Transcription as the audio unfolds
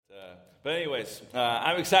But anyways,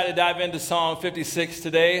 I'm excited to dive into Psalm 56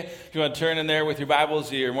 today. If you want to turn in there with your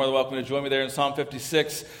Bibles, you're more than welcome to join me there in Psalm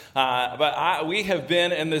 56. We have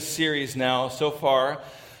been in this series now so far,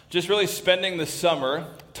 just really spending the summer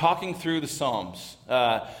talking through the Psalms.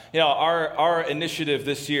 Our initiative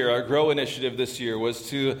this year, our Grow initiative this year, was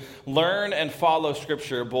to learn and follow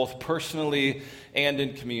Scripture both personally and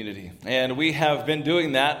in community. And we have been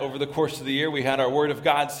doing that over the course of the year. We had our Word of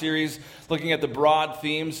God series looking at the broad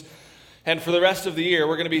themes. And for the rest of the year,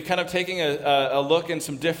 we're going to be kind of taking a look in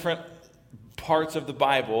some different parts of the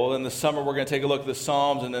Bible. In the summer, we're going to take a look at the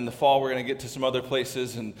Psalms, and in the fall, we're going to get to some other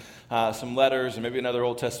places and some letters and maybe another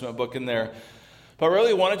Old Testament book in there. But I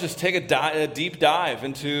really want to just take a deep dive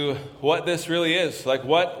into what this really is. Like,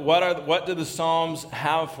 what do the Psalms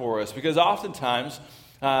have for us? Because oftentimes,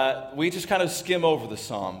 we just kind of skim over the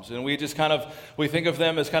Psalms, and we think of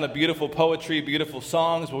them as kind of beautiful poetry, beautiful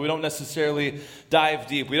songs, but we don't necessarily dive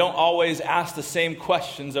deep. We don't always ask the same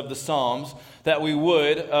questions of the Psalms that we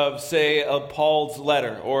would of, say, Paul's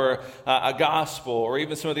letter or a gospel or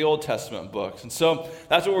even some of the Old Testament books. And so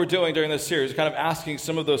that's what we're doing during this series, kind of asking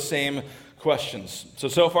some of those same questions.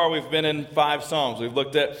 So far we've been in 5 Psalms. We've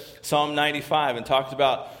looked at Psalm 95 and talked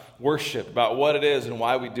about worship, about what it is and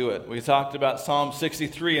why we do it. We talked about Psalm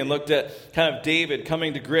 63 and looked at kind of David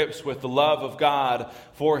coming to grips with the love of God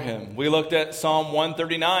for him. We looked at Psalm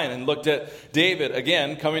 139 and looked at David,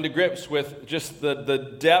 again, coming to grips with just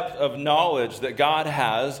the depth of knowledge that God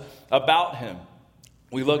has about him.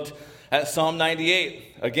 We looked at Psalm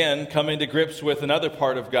 98, again, coming to grips with another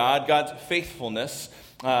part of God, God's faithfulness.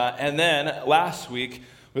 And then last week,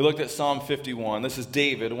 we looked at Psalm 51. This is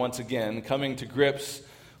David, once again, coming to grips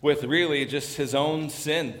with really just his own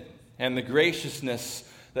sin and the graciousness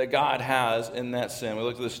that God has in that sin. We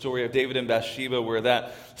looked at the story of David and Bathsheba, where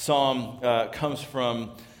that psalm comes from,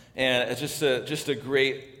 and it's just a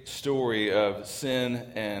great story of sin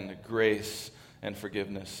and grace and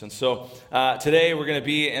forgiveness. And so today we're going to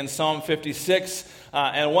be in Psalm 56,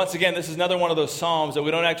 and once again, this is another one of those psalms that we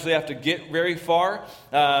don't actually have to get very far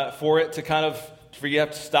for you to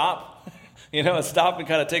have to stop. Stop and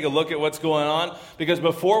kind of take a look at what's going on. Because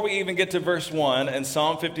before we even get to verse 1 in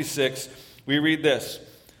Psalm 56, we read this.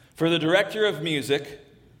 For the director of music,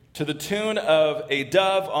 to the tune of A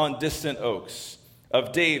Dove on Distant Oaks,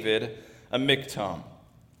 of David, a miktam.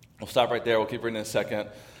 We'll stop right there. We'll keep reading in a second.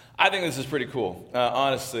 I think this is pretty cool,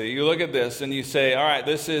 honestly. You look at this and you say, all right,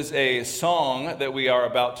 this is a song that we are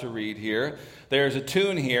about to read here. There's a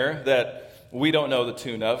tune here that we don't know the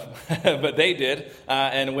tune of, but they did.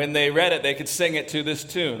 And when they read it, they could sing it to this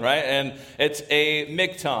tune, right? And it's a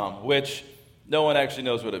miktam, which no one actually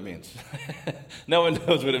knows what it means. No one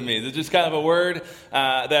knows what it means. It's just kind of a word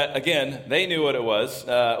that, again, they knew what it was.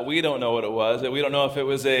 We don't know what it was. We don't know if it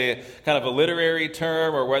was a kind of a literary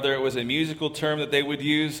term or whether it was a musical term that they would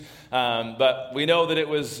use. But we know that it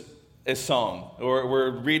was a song, or we're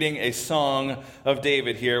reading a song of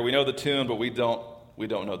David here. We know the tune, but we don't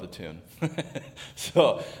know the tune.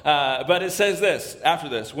 But it says this, after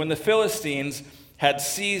this, when the Philistines had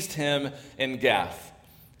seized him in Gath.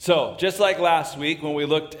 So, just like last week when we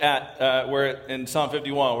looked at in Psalm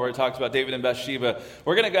 51, where it talks about David and Bathsheba,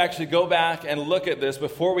 we're going to actually go back and look at this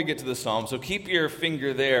before we get to the Psalm. So keep your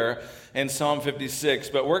finger there in Psalm 56.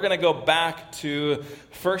 But we're going to go back to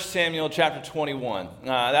 1 Samuel chapter 21.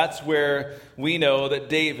 That's where we know that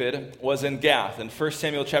David was in Gath. In 1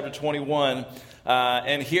 Samuel chapter 21,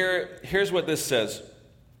 and here's what this says.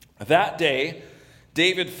 That day,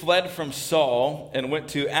 David fled from Saul and went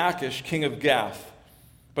to Achish, king of Gath.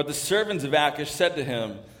 But the servants of Achish said to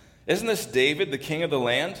him, isn't this David, the king of the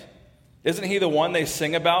land? Isn't he the one they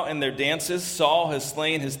sing about in their dances? Saul has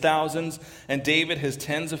slain his thousands, and David his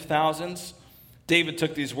tens of thousands. David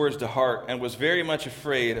took these words to heart and was very much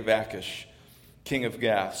afraid of Achish, king of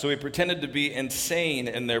Gath. So he pretended to be insane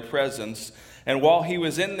in their presence. And while he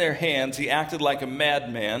was in their hands, he acted like a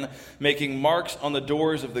madman, making marks on the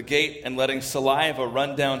doors of the gate and letting saliva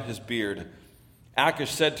run down his beard.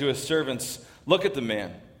 Achish said to his servants, look at the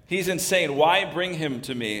man. He's insane. Why bring him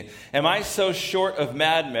to me? Am I so short of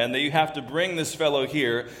madmen that you have to bring this fellow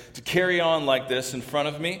here to carry on like this in front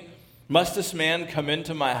of me? Must this man come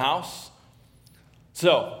into my house?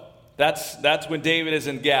 So that's when David is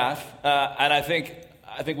in Gath, and I think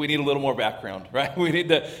we need a little more background, right? We need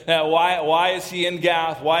to, why is he in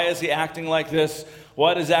Gath? Why is he acting like this?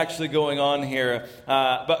 What is actually going on here?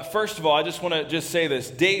 But first of all, I just want to just say this.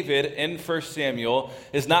 David in 1 Samuel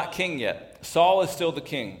is not king yet. Saul is still the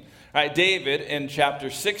king. All right, David in chapter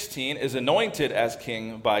 16 is anointed as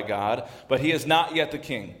king by God, but he is not yet the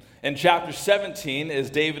king. In chapter 17 is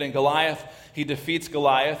David and Goliath. He defeats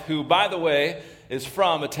Goliath, who, by the way, is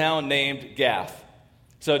from a town named Gath.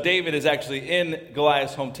 So David is actually in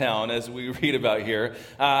Goliath's hometown, as we read about here.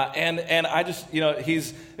 And I just,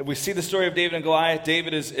 we see the story of David and Goliath.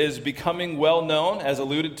 David is becoming well known, as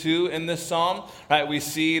alluded to in this psalm. Right? We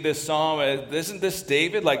see this psalm, isn't this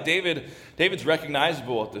David? Like David's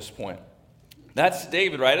recognizable at this point. That's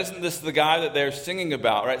David, right? Isn't this the guy that they're singing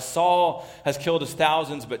about, right? Saul has killed his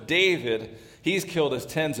thousands, but David, he's killed his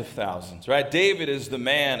tens of thousands, right? David is the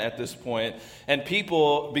man at this point, and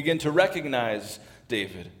people begin to recognize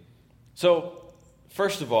David. So,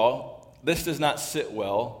 first of all, this does not sit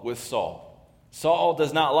well with Saul. Saul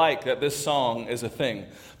does not like that this song is a thing.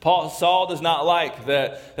 Saul does not like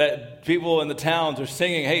that people in the towns are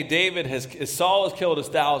singing, hey, Saul has killed his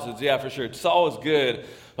thousands. Yeah, for sure. Saul is good,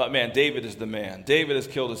 but man, David is the man. David has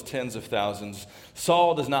killed his tens of thousands.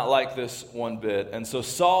 Saul does not like this one bit. And so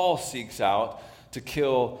Saul seeks out to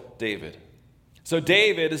kill David. So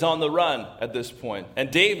David is on the run at this point, and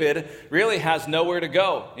David really has nowhere to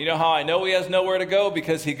go. You know how I know he has nowhere to go?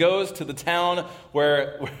 Because he goes to the town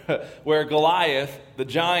where Goliath, the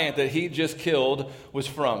giant that he just killed, was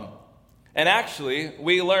from. And actually,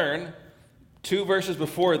 we learn 2 verses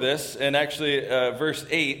before this, and actually verse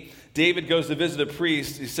 8, David goes to visit a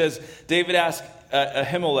priest. He says, David asked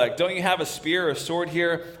Ahimelech, don't you have a spear or a sword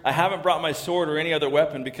here? I haven't brought my sword or any other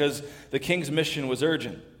weapon because the king's mission was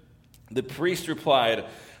urgent. The priest replied,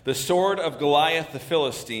 the sword of Goliath the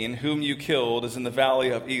Philistine, whom you killed is in the valley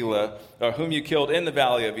of Elah, or whom you killed in the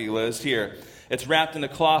valley of Elah is here. It's wrapped in a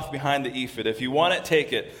cloth behind the ephod. If you want it,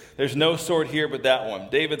 take it. There's no sword here but that one.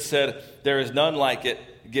 David said, there is none like it.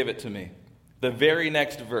 Give it to me. The very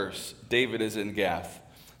next verse, David is in Gath.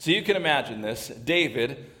 So you can imagine this.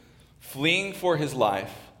 David, fleeing for his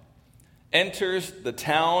life, enters the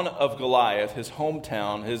town of Goliath, his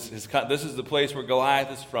hometown. This is the place where Goliath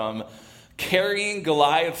is from, carrying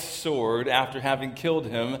Goliath's sword after having killed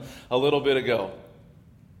him a little bit ago.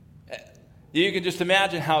 You can just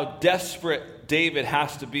imagine how desperate David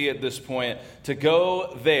has to be at this point to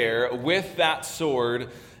go there with that sword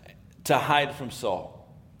to hide from Saul.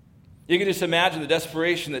 You can just imagine the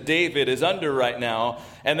desperation that David is under right now.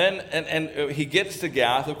 And then he gets to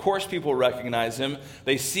Gath. Of course, people recognize him.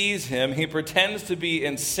 They seize him. He pretends to be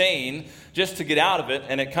insane just to get out of it.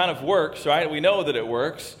 And it kind of works, right? We know that it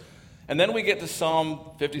works. And then we get to Psalm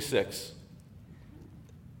 56.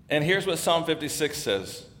 And here's what Psalm 56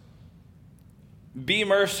 says. Be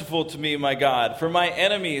merciful to me, my God, for my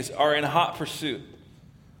enemies are in hot pursuit.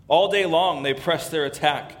 All day long they press their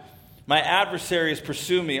attack. My adversaries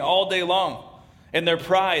pursue me all day long. In their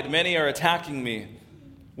pride, many are attacking me.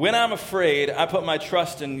 When I'm afraid, I put my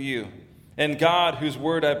trust in you, in God whose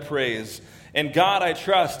word I praise. In God I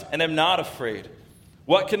trust and am not afraid.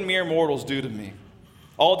 What can mere mortals do to me?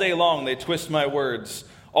 All day long they twist my words.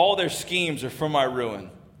 All their schemes are for my ruin.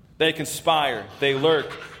 They conspire, they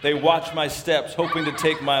lurk, they watch my steps, hoping to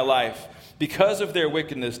take my life. Because of their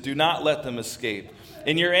wickedness, do not let them escape.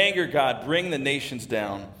 In your anger, God, bring the nations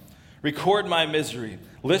down. Record my misery.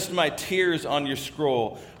 List my tears on your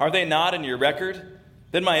scroll. Are they not in your record?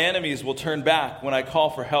 Then my enemies will turn back when I call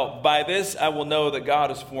for help. By this I will know that God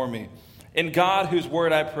is for me. In God whose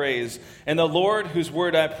word I praise, in the Lord whose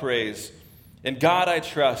word I praise. In God I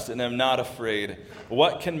trust and am not afraid.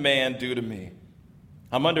 What can man do to me?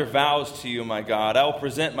 I'm under vows to you, my God. I will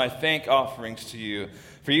present my thank offerings to you,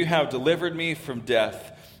 for you have delivered me from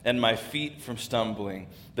death and my feet from stumbling,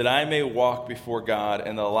 that I may walk before God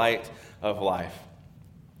in the light of life.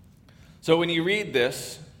 So when you read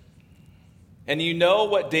this, and you know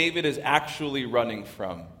what David is actually running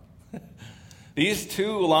from, these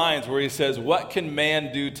 2 lines where he says, what can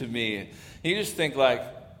man do to me? You just think like,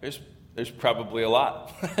 there's probably a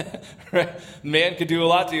lot. Right? Man could do a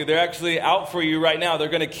lot to you. They're actually out for you right now. They're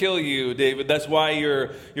going to kill you, David. That's why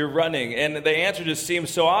you're running. And the answer just seems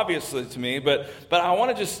so obvious to me. But I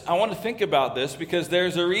want to think about this because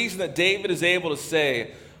there's a reason that David is able to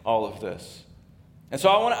say all of this. And so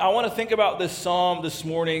I want to think about this psalm this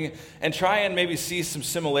morning and try and maybe see some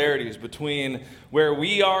similarities between where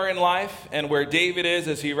we are in life and where David is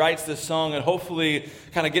as he writes this song, and hopefully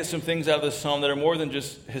kind of get some things out of this psalm that are more than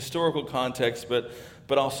just historical context, but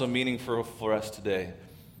also meaningful for us today.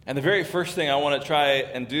 And the very first thing I want to try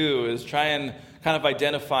and do is try and kind of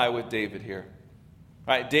identify with David here.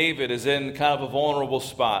 Right, David is in kind of a vulnerable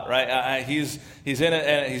spot, right? He's in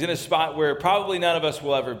a spot where probably none of us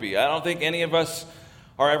will ever be. I don't think any of us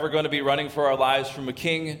are ever going to be running for our lives from a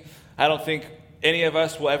king. I don't think any of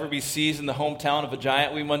us will ever be seized in the hometown of a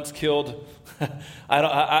giant we once killed. But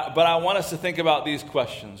I want us to think about these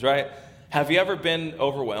questions, right? Have you ever been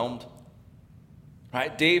overwhelmed?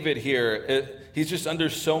 Right, David here, he's just under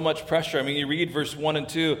so much pressure. I mean, you read verse 1 and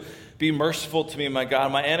 2, be merciful to me, my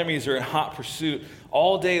God. My enemies are in hot pursuit.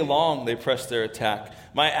 All day long they press their attack.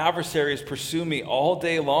 My adversaries pursue me all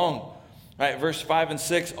day long. Right, verse 5 and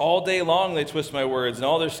 6, all day long they twist my words, and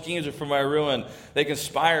all their schemes are for my ruin. They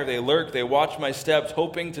conspire, they lurk, they watch my steps,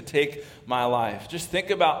 hoping to take my life. Just think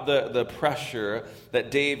about the pressure that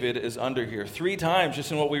David is under here. 3 times,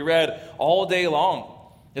 just in what we read, all day long.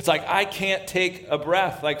 It's like, I can't take a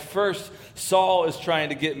breath. Like, first, Saul is trying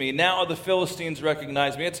to get me. Now the Philistines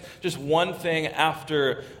recognize me. It's just one thing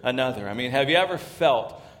after another. I mean, have you ever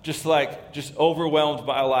felt just overwhelmed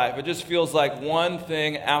by life? It just feels like one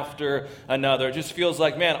thing after another. It just feels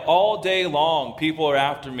like, man, all day long people are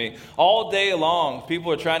after me. All day long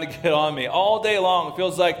people are trying to get on me. All day long it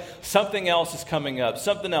feels like something else is coming up.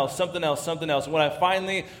 Something else. And when I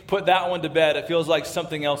finally put that one to bed, it feels like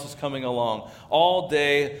something else is coming along. All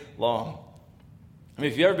day long. I mean,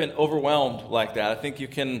 if you've ever been overwhelmed like that, I think you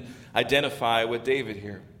can identify with David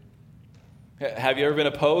here. Have you ever been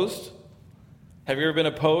opposed? Have you ever been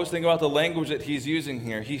opposed? Think about the language that he's using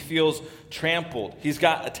here. He feels trampled. He's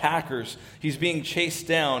got attackers. He's being chased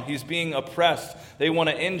down. He's being oppressed. They want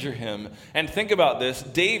to injure him. And think about this.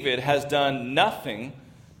 David has done nothing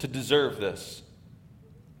to deserve this.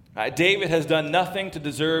 David has done nothing to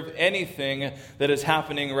deserve anything that is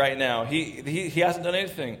happening right now. He hasn't done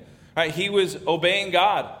anything. Right? He was obeying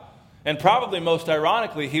God. And probably most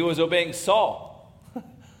ironically, he was obeying Saul.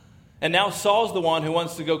 And now Saul's the one who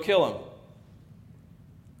wants to go kill him.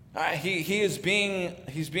 He's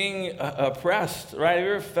being oppressed, right? Have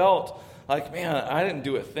you ever felt like, man, I didn't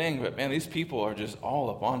do a thing, but man, these people are just all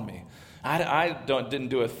up on me. I didn't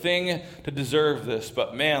do a thing to deserve this,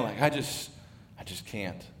 but man, like I just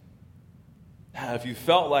can't. Now, if you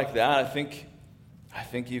felt like that, I think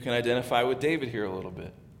you can identify with David here a little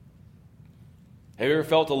bit. Have you ever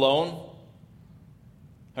felt alone?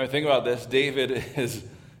 I mean, think about this. David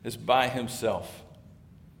is by himself.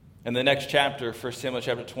 In the next chapter, 1 Samuel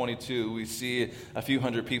chapter 22, we see a few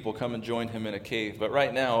hundred people come and join him in a cave. But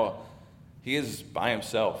right now, he is by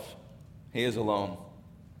himself. He is alone.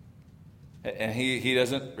 And he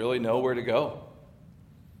doesn't really know where to go.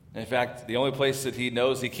 In fact, the only place that he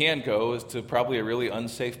knows he can go is to probably a really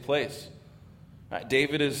unsafe place. Right?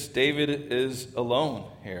 David is alone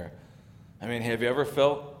here. I mean, have you ever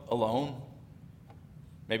felt alone?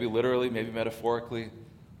 Maybe literally, maybe metaphorically.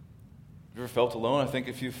 Have you ever felt alone? I think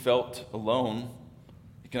if you felt alone,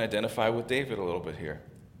 you can identify with David a little bit here.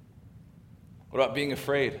 What about being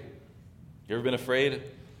afraid? You ever been afraid?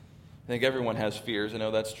 I think everyone has fears. I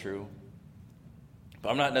know that's true. But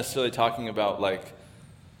I'm not necessarily talking about like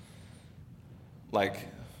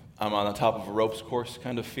I'm on the top of a ropes course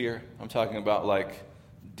kind of fear. I'm talking about like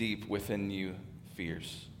deep within you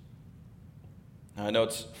fears. Now, I know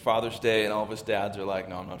it's Father's Day and all of us dads are like,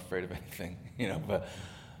 no, I'm not afraid of anything, but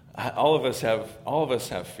all of us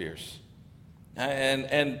have fears.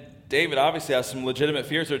 And David obviously has some legitimate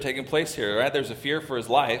fears that are taking place here, right? There's a fear for his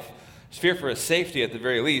life. There's fear for his safety at the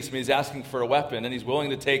very least. I mean, he's asking for a weapon, and he's willing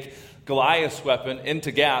to take Goliath's weapon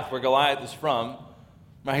into Gath, where Goliath is from.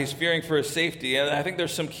 Right? He's fearing for his safety. And I think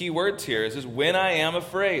there's some key words here. It says, when I am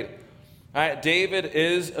afraid. All right? David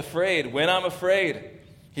is afraid. When I'm afraid.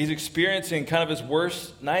 He's experiencing kind of his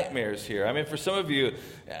worst nightmares here. I mean, for some of you,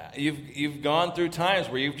 you've gone through times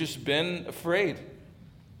where you've just been afraid.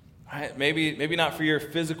 Right? Maybe not for your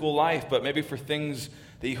physical life, but maybe for things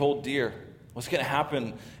that you hold dear. What's going to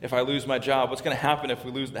happen if I lose my job? What's going to happen if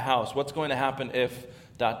we lose the house? What's going to happen if ...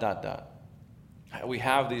 We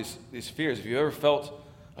have these fears. If you ever felt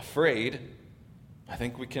afraid, I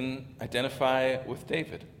think we can identify with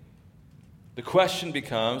David. The question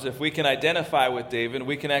becomes, if we can identify with David,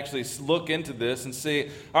 we can actually look into this and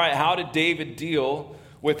see, all right, how did David deal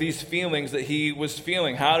with these feelings that he was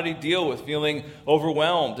feeling? How did he deal with feeling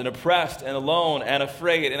overwhelmed and oppressed and alone and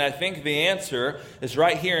afraid? And I think the answer is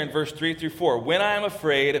right here in verse 3 through 4. When I am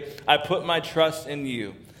afraid, I put my trust in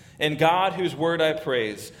you. In God, whose word I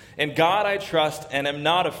praise. In God I trust and am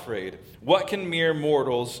not afraid. What can mere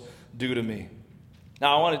mortals do to me?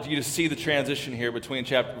 Now, I wanted you to see the transition here between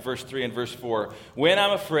verse 3 and verse 4. When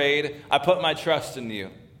I'm afraid, I put my trust in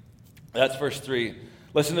you. That's verse 3.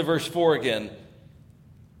 Listen to verse 4 again.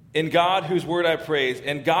 In God, whose word I praise.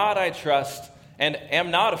 In God I trust and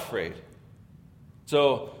am not afraid.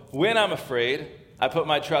 So, when I'm afraid, I put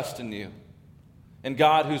my trust in you. In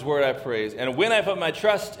God, whose word I praise. And when I put my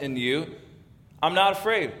trust in you, I'm not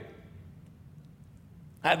afraid.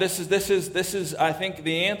 This is, I think,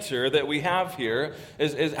 the answer that we have here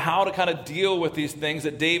is how to kind of deal with these things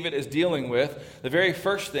that David is dealing with. The very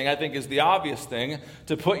first thing, I think, is the obvious thing,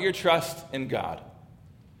 to put your trust in God.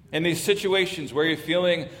 In these situations where you're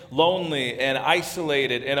feeling lonely and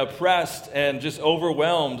isolated and oppressed and just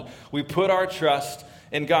overwhelmed, we put our trust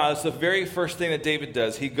in God. It's the very first thing that David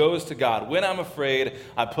does. He goes to God. When I'm afraid,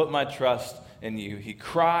 I put my trust in you. He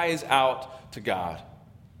cries out to God.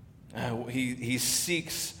 He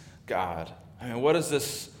seeks God. I mean, what does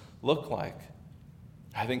this look like?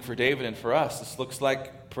 I think for David and for us, this looks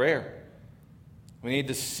like prayer. We need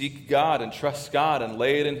to seek God and trust God and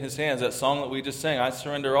lay it in his hands. That song that we just sang, I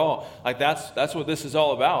surrender all. Like that's what this is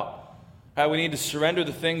all about. We need to surrender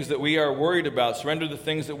the things that we are worried about, surrender the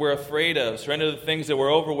things that we're afraid of, surrender the things that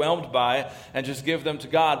we're overwhelmed by, and just give them to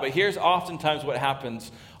God. But here's oftentimes what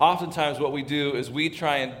happens. Oftentimes what we do is we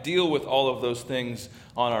try and deal with all of those things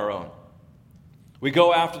on our own. We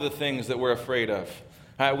go after the things that we're afraid of.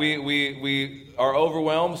 We are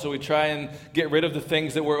overwhelmed, so we try and get rid of the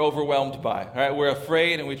things that we're overwhelmed by. We're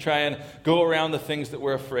afraid, and we try and go around the things that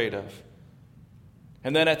we're afraid of.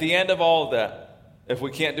 And then at the end of all of that, if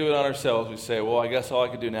we can't do it on ourselves, we say, well, I guess all I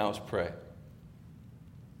can do now is pray.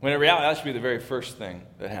 When in reality, that should be the very first thing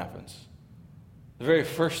that happens. The very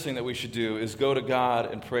first thing that we should do is go to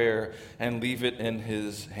God in prayer and leave it in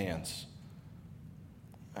his hands.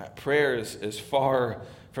 Prayer is far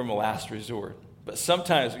from a last resort. But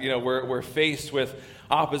sometimes, we're faced with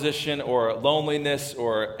opposition or loneliness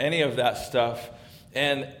or any of that stuff,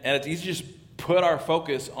 and it's easy to just put our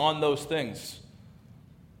focus on those things.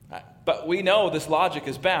 But we know this logic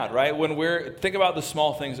is bad, right? Think about the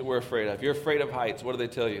small things that we're afraid of. You're afraid of heights. What do they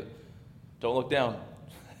tell you? Don't look down.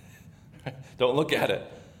 Don't look at it.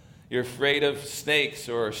 You're afraid of snakes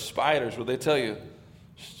or spiders. What do they tell you?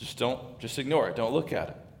 Just ignore it. Don't look at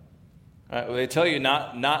it. They tell you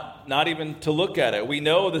not even to look at it. We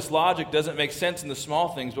know this logic doesn't make sense in the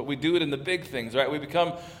small things, but we do it in the big things, right? We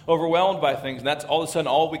become overwhelmed by things, and that's all of a sudden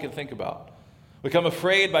all we can think about. We become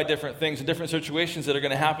afraid by different things and different situations that are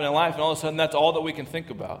going to happen in life, and all of a sudden that's all that we can think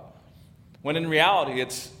about. When in reality,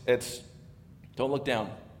 it's don't look down.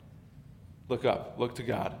 Look up. Look to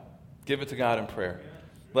God. Give it to God in prayer.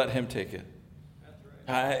 Let him take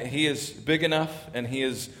it. He is big enough, and he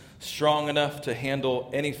is strong enough to handle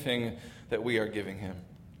anything that we are giving him.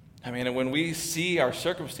 And when we see our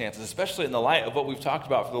circumstances, especially in the light of what we've talked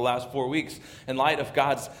about for the last 4 weeks, in light of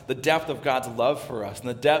the depth of God's love for us, and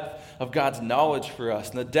the depth of God's knowledge for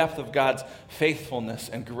us, and the depth of God's faithfulness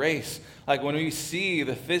and grace, like when we see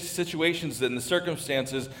the situations and the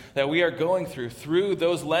circumstances that we are going through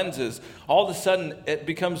those lenses, all of a sudden it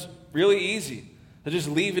becomes really easy to just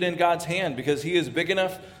leave it in God's hand because he is big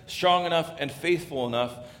enough, strong enough, and faithful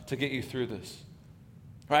enough to get you through this.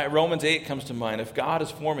 Right? Romans 8 comes to mind. If God is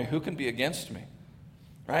for me, who can be against me?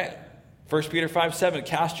 Right? 1 Peter 5:7,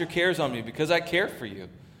 cast your cares on me because I care for you.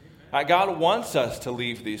 Right? God wants us to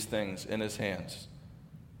leave these things in his hands.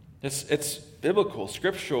 It's biblical,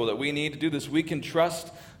 scriptural that we need to do this. We can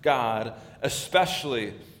trust God,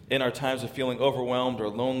 especially in our times of feeling overwhelmed or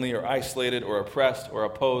lonely or isolated or oppressed or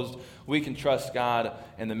opposed. We can trust God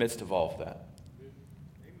in the midst of all of that.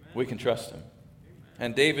 We can trust him.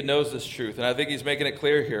 And David knows this truth, and I think he's making it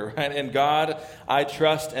clear here. Right? In God I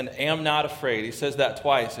trust and am not afraid. He says that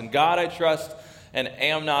twice. In God I trust and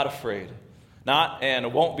am not afraid. Not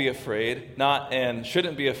and won't be afraid. Not and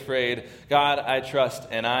shouldn't be afraid. God I trust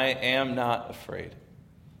and I am not afraid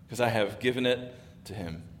because I have given it to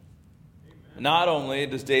him. Amen. Not only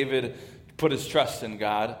does David put his trust in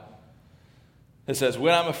God, it says,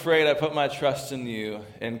 when I'm afraid, I put my trust in you,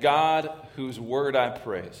 in God whose word I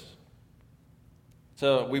praise.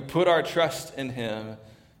 So we put our trust in him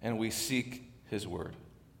and we seek his word.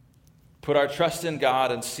 Put our trust in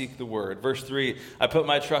God and seek the word. Verse 3, I put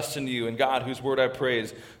my trust in you, in God whose word I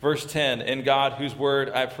praise. Verse 10, in God whose word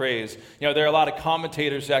I praise. There are a lot of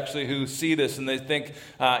commentators actually who see this and they think,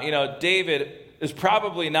 David is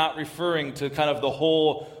probably not referring to kind of the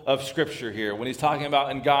whole of Scripture here when he's talking about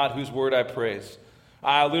in God whose word I praise.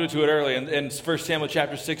 I alluded to it earlier. In 1 Samuel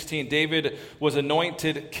chapter 16, David was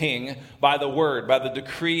anointed king by the word, by the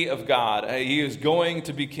decree of God. He is going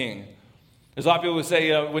to be king. There's a lot of people who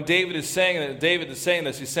say, when David is saying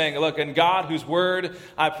this, he's saying, look, in God whose word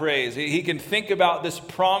I praise. He can think about this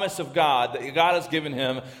promise of God that God has given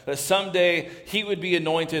him, that someday he would be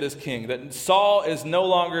anointed as king, that Saul is no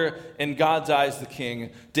longer in God's eyes the king.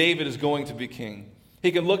 David is going to be king.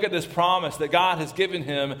 He can look at this promise that God has given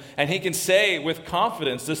him, and he can say with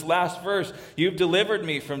confidence, this last verse, you've delivered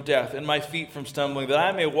me from death and my feet from stumbling, that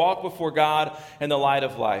I may walk before God in the light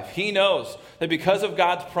of life. He knows that because of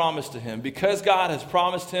God's promise to him, because God has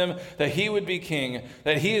promised him that he would be king,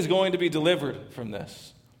 that he is going to be delivered from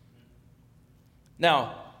this.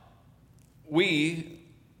 Now, we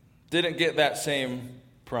didn't get that same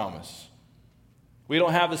promise. We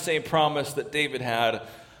don't have the same promise that David had,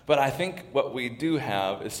 but I think what we do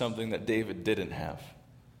have is something that David didn't have.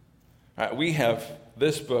 All right, we have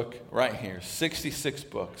this book right here, 66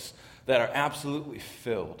 books that are absolutely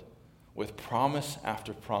filled with promise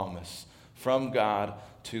after promise from God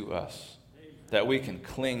to us that we can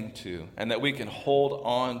cling to and that we can hold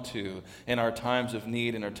on to in our times of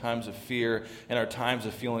need, in our times of fear, in our times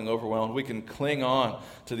of feeling overwhelmed. We can cling on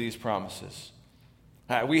to these promises.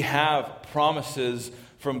 We have promises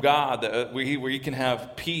from God that where you can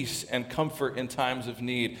have peace and comfort in times of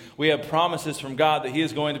need. We have promises from God that He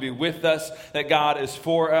is going to be with us, that God is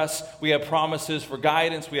for us. We have promises for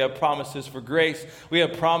guidance. We have promises for grace. We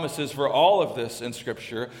have promises for all of this in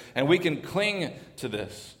Scripture, and we can cling to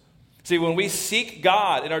this. See, when we seek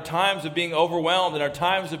God in our times of being overwhelmed, in our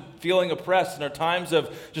times of feeling oppressed, in our times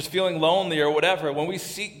of just feeling lonely or whatever, when we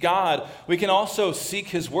seek God, we can also seek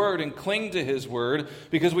His Word and cling to His Word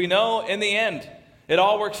because we know in the end, it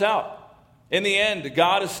all works out. In the end,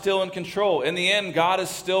 God is still in control. In the end, God is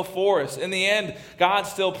still for us. In the end, God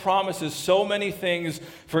still promises so many things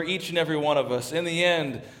for each and every one of us. In the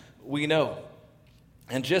end, we know.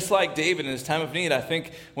 And just like David in his time of need, I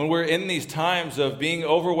think when we're in these times of being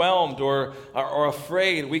overwhelmed or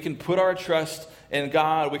afraid, we can put our trust in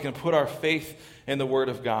God. We can put our faith in the Word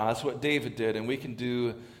of God. That's what David did, and we can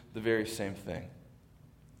do the very same thing.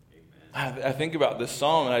 I think about this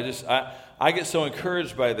psalm, and I get so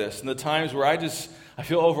encouraged by this. And the times where I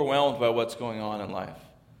feel overwhelmed by what's going on in life.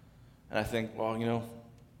 And I think, well,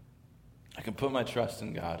 I can put my trust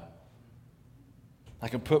in God. I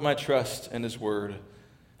can put my trust in His Word.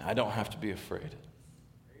 I don't have to be afraid.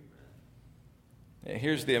 Amen.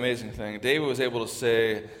 Here's the amazing thing. David was able to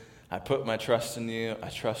say, I put my trust in you. I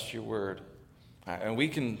trust your word. And we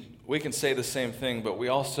can say the same thing, but we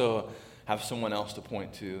also have someone else to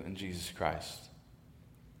point to in Jesus Christ.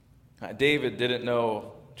 David didn't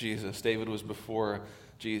know Jesus. David was before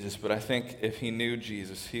Jesus, but I think if he knew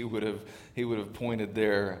Jesus, he would have pointed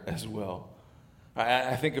there as well.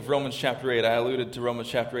 I think of Romans chapter 8. I alluded to Romans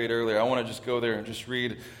chapter 8 earlier. I want to just go there and just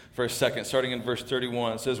read for a second, starting in verse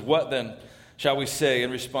 31. It says, "What then shall we say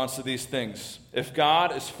in response to these things? If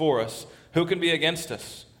God is for us, who can be against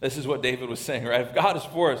us?" This is what David was saying, right? If God is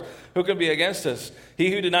for us, who can be against us?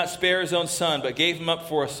 He who did not spare His own Son, but gave Him up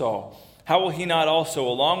for us all, how will He not also,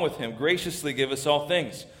 along with Him, graciously give us all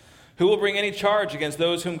things? Who will bring any charge against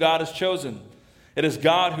those whom God has chosen? It is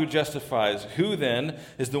God who justifies. Who then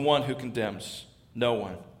is the one who condemns? No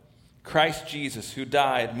one. Christ Jesus, who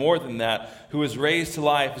died, more than that, who was raised to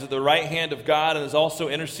life, is at the right hand of God and is also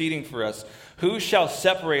interceding for us. Who shall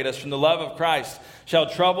separate us from the love of Christ? Shall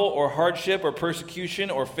trouble or hardship or persecution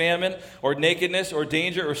or famine or nakedness or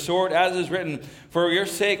danger or sword, as is written, for your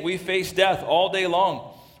sake we face death all day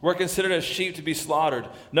long. We're considered as sheep to be slaughtered.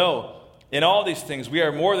 No, in all these things we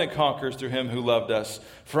are more than conquerors through Him who loved us.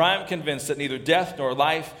 For I am convinced that neither death nor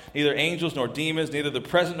life, neither angels nor demons, neither the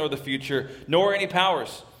present nor the future, nor any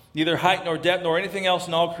powers, neither height nor depth nor anything else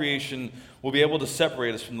in all creation will be able to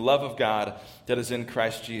separate us from the love of God that is in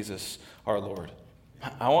Christ Jesus our Lord.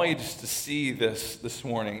 I want you just to see this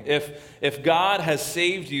morning. If God has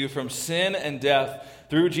saved you from sin and death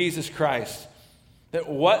through Jesus Christ, then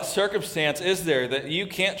what circumstance is there that you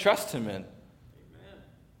can't trust Him in?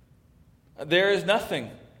 There is nothing.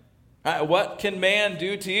 What can man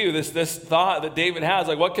do to you? This thought that David has,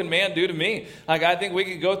 like, what can man do to me? Like, I think we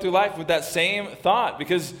could go through life with that same thought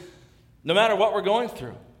because no matter what we're going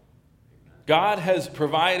through, God has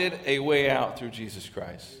provided a way out through Jesus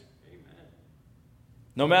Christ.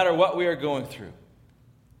 No matter what we are going through.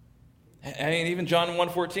 I mean, even John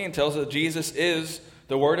 1:14 tells us that Jesus is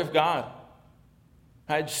the Word of God.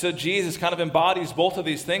 So Jesus kind of embodies both of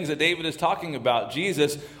these things that David is talking about.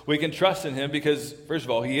 Jesus, we can trust in Him because, first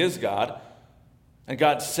of all, He is God. And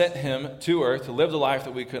God sent Him to earth to live the life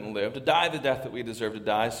that we couldn't live, to die the death that we deserve to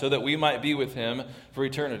die, so that we might be with Him for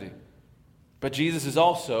eternity. But Jesus is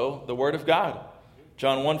also the Word of God.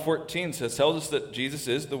 John 1:14 tells us that Jesus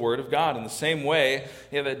is the Word of God. In the same way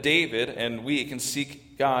that David and we can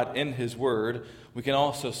seek God in His Word, we can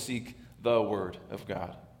also seek the Word of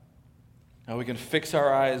God. Now we can fix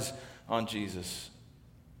our eyes on Jesus.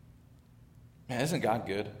 Man, isn't God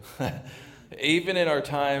good? Even in our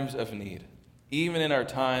times of need, even in our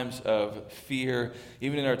times of fear,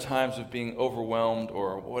 even in our times of being overwhelmed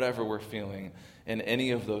or whatever we're feeling, in any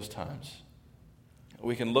of those times,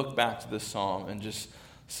 we can look back to this psalm and just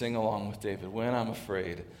sing along with David. When I'm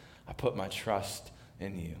afraid, I put my trust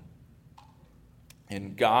in you.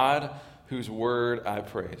 In God, whose word I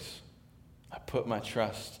praise, I put my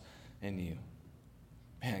trust in you.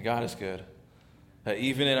 Man, God is good.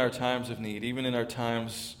 Even in our times of need, even in our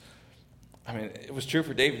times I mean, it was true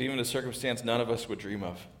for David, even in a circumstance none of us would dream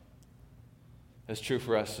of. It's true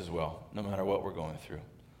for us as well, no matter what we're going through.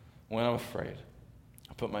 When I'm afraid,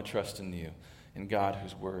 I put my trust in you, in God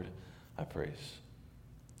whose word I praise.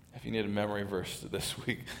 If you need a memory verse this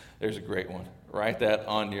week, there's a great one. Write that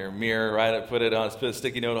on your mirror, put a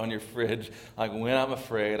sticky note on your fridge. Like, when I'm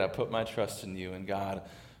afraid, I put my trust in you, in God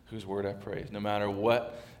whose word I praise. No matter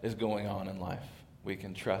what is going on in life, we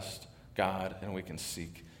can trust God and we can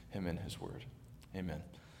seek him in his word. Amen.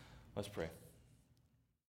 Let's pray.